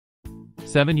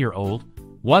7-year-old,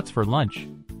 what's for lunch?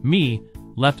 Me,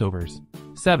 leftovers.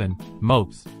 7,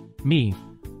 mopes. Me,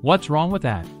 what's wrong with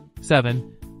that?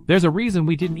 7, there's a reason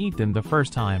we didn't eat them the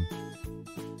first time.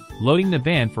 Loading the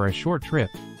van for a short trip.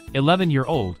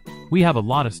 11-year-old, we have a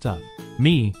lot of stuff.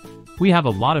 Me, we have a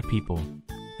lot of people.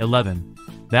 11,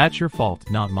 that's your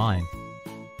fault, not mine.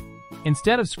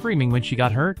 Instead of screaming when she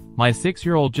got hurt, my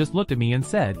 6-year-old just looked at me and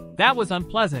said, that was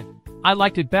unpleasant. I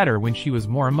liked it better when she was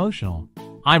more emotional.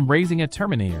 I'm raising a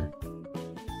Terminator.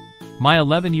 My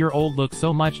 11-year-old looks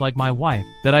so much like my wife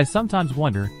that I sometimes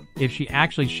wonder if she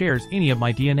actually shares any of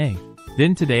my DNA.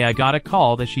 Then today I got a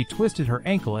call that she twisted her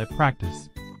ankle at practice.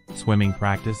 Swimming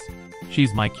practice?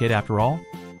 She's my kid after all?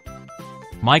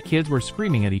 My kids were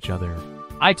screaming at each other.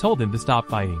 I told them to stop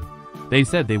fighting. They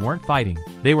said they weren't fighting,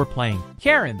 they were playing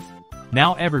Karens.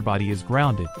 Now everybody is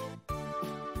grounded.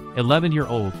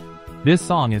 11-year-old, this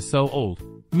song is so old.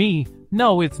 Me,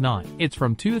 no it's not, it's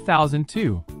from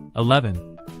 2002.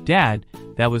 11, Dad,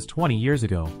 that was 20 years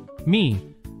ago. Me,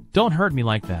 don't hurt me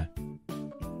like that.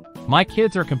 My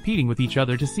kids are competing with each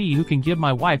other to see who can give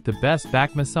my wife the best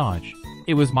back massage.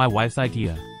 It was my wife's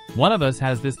idea. One of us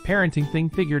has this parenting thing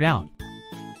figured out.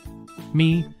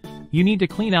 Me, you need to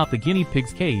clean out the guinea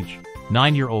pig's cage.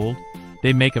 9-year-old,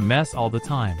 they make a mess all the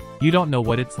time. You don't know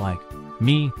what it's like.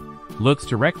 Me, looks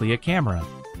directly at camera.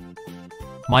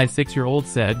 My 6-year-old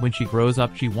said when she grows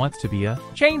up she wants to be a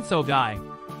chainsaw guy.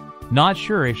 Not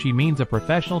sure if she means a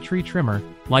professional tree trimmer,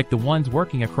 like the ones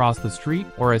working across the street,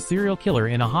 or a serial killer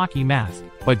in a hockey mask,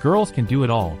 but girls can do it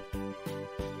all.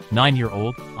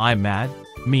 9-year-old, I'm mad.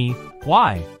 Me,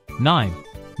 why? 9,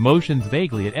 motions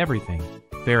vaguely at everything.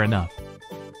 Fair enough.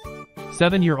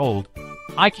 7-year-old,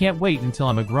 I can't wait until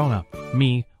I'm a grown-up.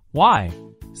 Me, why?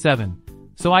 7,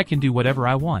 so I can do whatever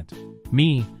I want.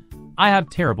 Me, I have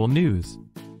terrible news.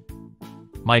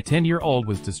 My 10-year-old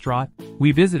was distraught.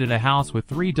 We visited a house with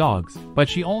 3 dogs, but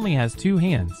she only has 2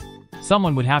 hands.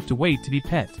 Someone would have to wait to be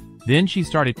pet. Then she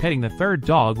started petting the 3rd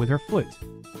dog with her foot.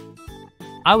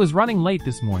 I was running late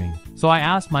this morning, so I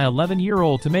asked my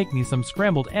 11-year-old to make me some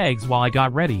scrambled eggs while I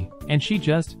got ready, and she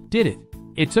just did it.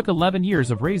 It took 11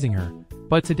 years of raising her,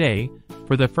 but today,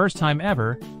 for the first time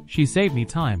ever, she saved me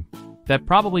time. That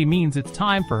probably means it's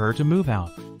time for her to move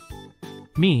out.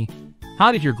 Me,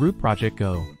 how did your group project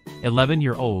go?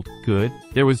 11-year-old, good,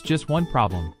 there was just one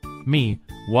problem. Me,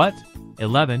 what?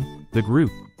 11, the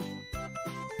group.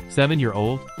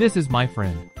 7-year-old, this is my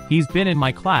friend. He's been in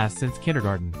my class since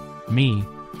kindergarten. Me,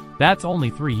 that's only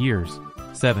 3 years.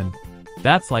 7,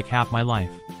 that's like half my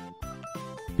life.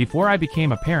 Before I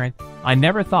became a parent, I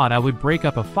never thought I would break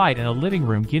up a fight in a living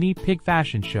room guinea pig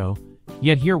fashion show,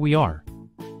 yet here we are.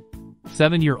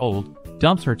 7-year-old,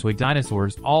 dumps her toy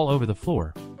dinosaurs all over the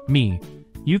floor. Me,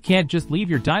 you can't just leave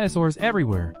your dinosaurs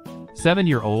everywhere.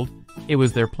 7-year-old, it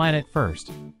was their planet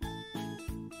first.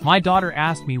 My daughter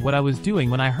asked me what I was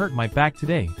doing when I hurt my back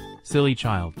today. Silly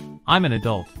child, I'm an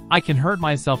adult. I can hurt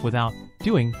myself without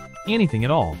doing anything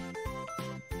at all.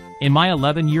 In my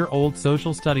 11-year-old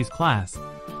social studies class,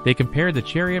 they compared the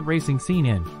chariot racing scene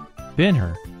in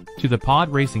Ben-Hur to the pod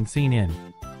racing scene in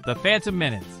The Phantom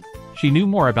Menace. She knew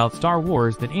more about Star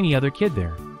Wars than any other kid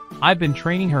there. I've been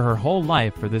training her whole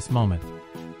life for this moment.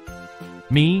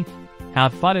 Me,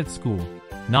 have fun at school.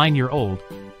 9-year-old,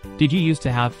 did you used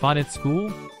to have fun at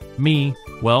school? Me,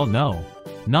 well no.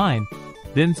 9,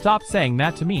 then stop saying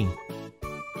that to me.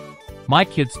 My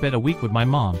kids spent a week with my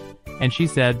mom, and she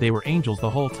said they were angels the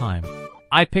whole time.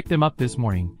 I picked them up this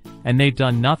morning, and they've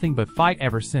done nothing but fight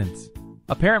ever since.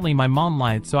 Apparently my mom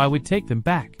lied so I would take them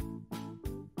back.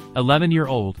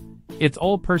 11-year-old, it's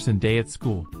old person day at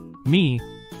school. Me,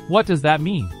 what does that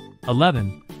mean?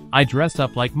 11, I dressed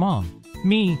up like mom.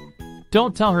 Me,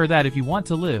 don't tell her that if you want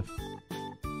to live.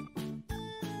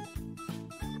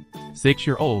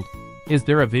 6-year-old, is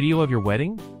there a video of your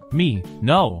wedding? Me,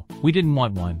 no, we didn't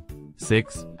want one.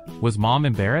 6, was mom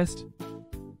embarrassed?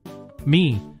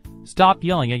 Me, stop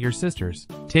yelling at your sisters.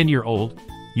 10-year-old,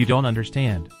 you don't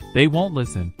understand. They won't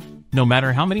listen, no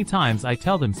matter how many times I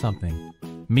tell them something.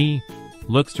 Me,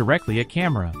 looks directly at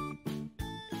camera.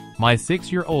 My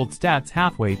 6-year-old stats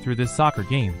halfway through this soccer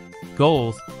game.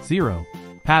 Goals, 0.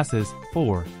 Passes,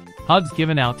 4. Hugs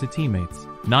given out to teammates,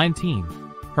 19.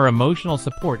 Her emotional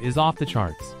support is off the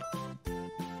charts.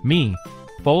 Me,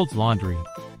 folds laundry.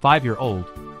 5-year-old,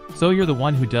 so you're the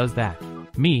one who does that.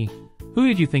 Me, who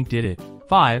did you think did it?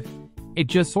 5, it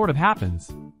just sort of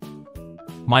happens.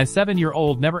 My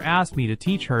 7-year-old never asked me to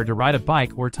teach her to ride a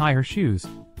bike or tie her shoes,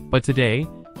 but today,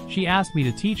 she asked me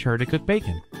to teach her to cook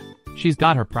bacon. She's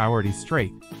got her priorities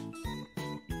straight.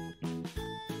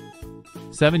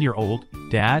 7-year-old,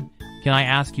 Dad, can I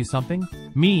ask you something?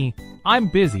 Me, I'm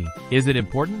busy. Is it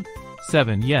important?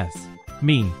 7. Yes.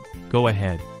 Me, go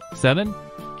ahead. 7.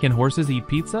 Can horses eat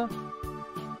pizza?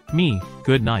 Me,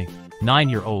 good night.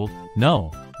 9-year-old,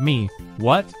 no. Me,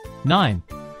 what? 9.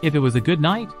 If it was a good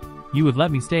night, you would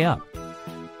let me stay up.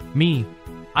 Me,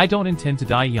 I don't intend to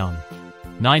die young.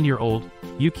 9-year-old,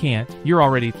 you can't, you're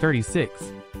already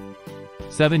 36.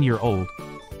 7-year-old,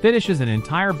 finishes an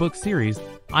entire book series,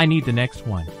 I need the next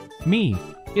one. Me,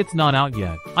 it's not out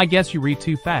yet, I guess you read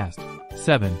too fast.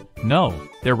 7, no,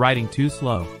 they're writing too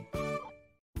slow.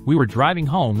 We were driving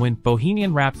home when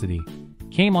Bohemian Rhapsody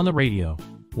came on the radio.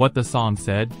 What the song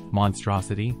said,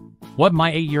 monstrosity. What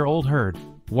my 8-year-old heard,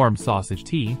 warm sausage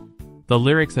tea. The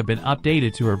lyrics have been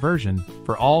updated to her version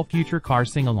for all future car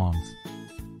sing-alongs.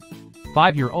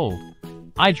 5-year-old,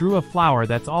 I drew a flower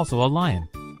that's also a lion.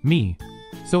 Me,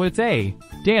 so it's a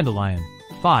dandelion.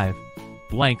 5,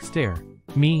 blank stare.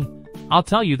 Me, I'll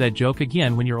tell you that joke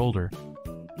again when you're older.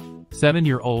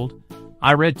 7-year-old,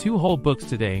 I read 2 whole books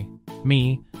today.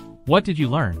 Me, what did you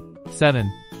learn? 7,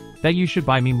 that you should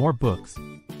buy me more books.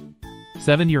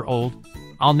 7-year-old,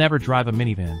 I'll never drive a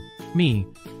minivan. Me,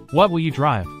 what will you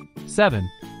drive? 7,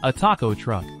 a taco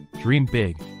truck. Dream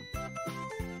big.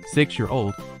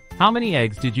 6-year-old, how many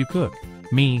eggs did you cook?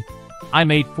 Me, I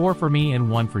made 4 for me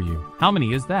and 1 for you. How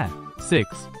many is that?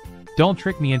 6, don't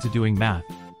trick me into doing math.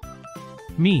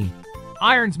 Me,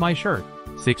 irons my shirt.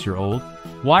 6-year-old,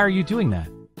 why are you doing that?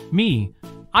 Me,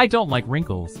 I don't like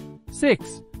wrinkles.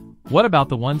 6, what about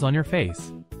the ones on your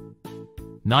face?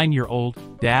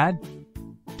 9-year-old, Dad?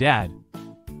 Dad.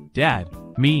 Dad.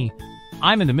 Me,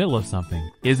 I'm in the middle of something.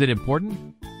 Is it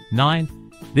important?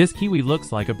 9, this kiwi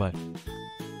looks like a butt.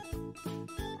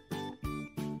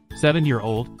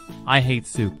 7-year-old, I hate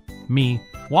soup. Me,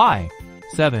 why?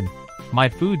 7, my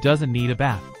food doesn't need a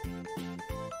bath.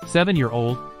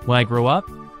 7-year-old, when I grow up,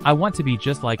 I want to be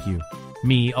just like you.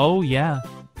 Me, oh yeah.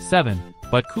 7,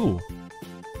 but cool.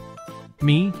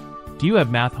 Me, do you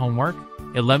have math homework?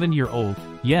 11-year-old,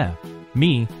 yeah.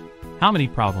 Me, how many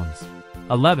problems?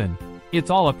 11,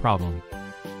 it's all a problem.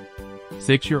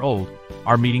 6-year-old,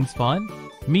 are meetings fun?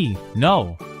 Me,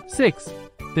 no. 6,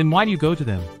 then why do you go to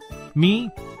them?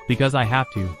 Me, because I have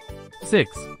to. 6,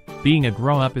 being a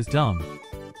grown-up is dumb.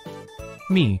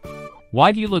 Me,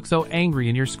 why do you look so angry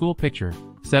in your school picture?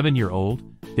 7-year-old,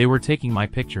 they were taking my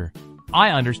picture. I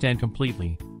understand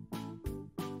completely.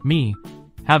 Me,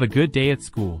 have a good day at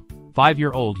school.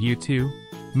 5-year-old, you too?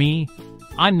 Me,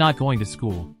 I'm not going to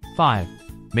school. 5,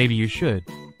 maybe you should.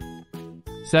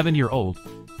 7-year-old,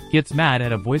 gets mad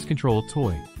at a voice-controlled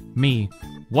toy. Me,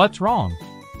 what's wrong?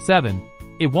 7,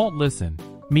 it won't listen.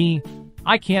 Me,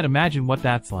 I can't imagine what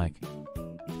that's like.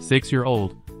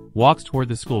 6-year-old, walks toward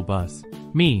the school bus.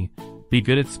 Me, be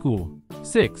good at school.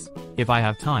 6, if I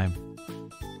have time.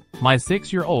 My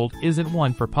 6-year-old isn't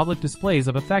one for public displays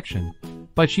of affection,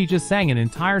 but she just sang an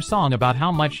entire song about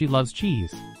how much she loves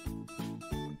cheese.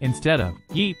 Instead of,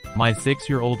 yeet, my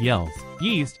 6-year-old yells,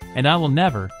 yeast, and I will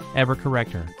never, ever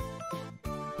correct her.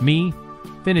 Me,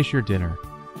 finish your dinner.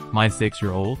 My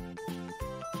 6-year-old.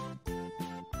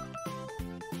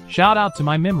 Shout out to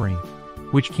my memory,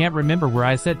 which can't remember where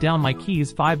I set down my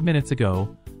keys 5 minutes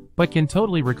ago, but can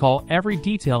totally recall every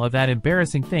detail of that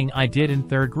embarrassing thing I did in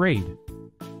 3rd grade.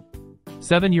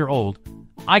 7-year-old,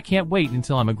 I can't wait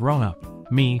until I'm a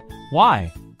grown-up. Me,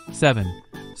 why? 7,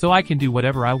 so I can do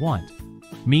whatever I want.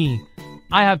 Me,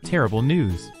 I have terrible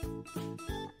news.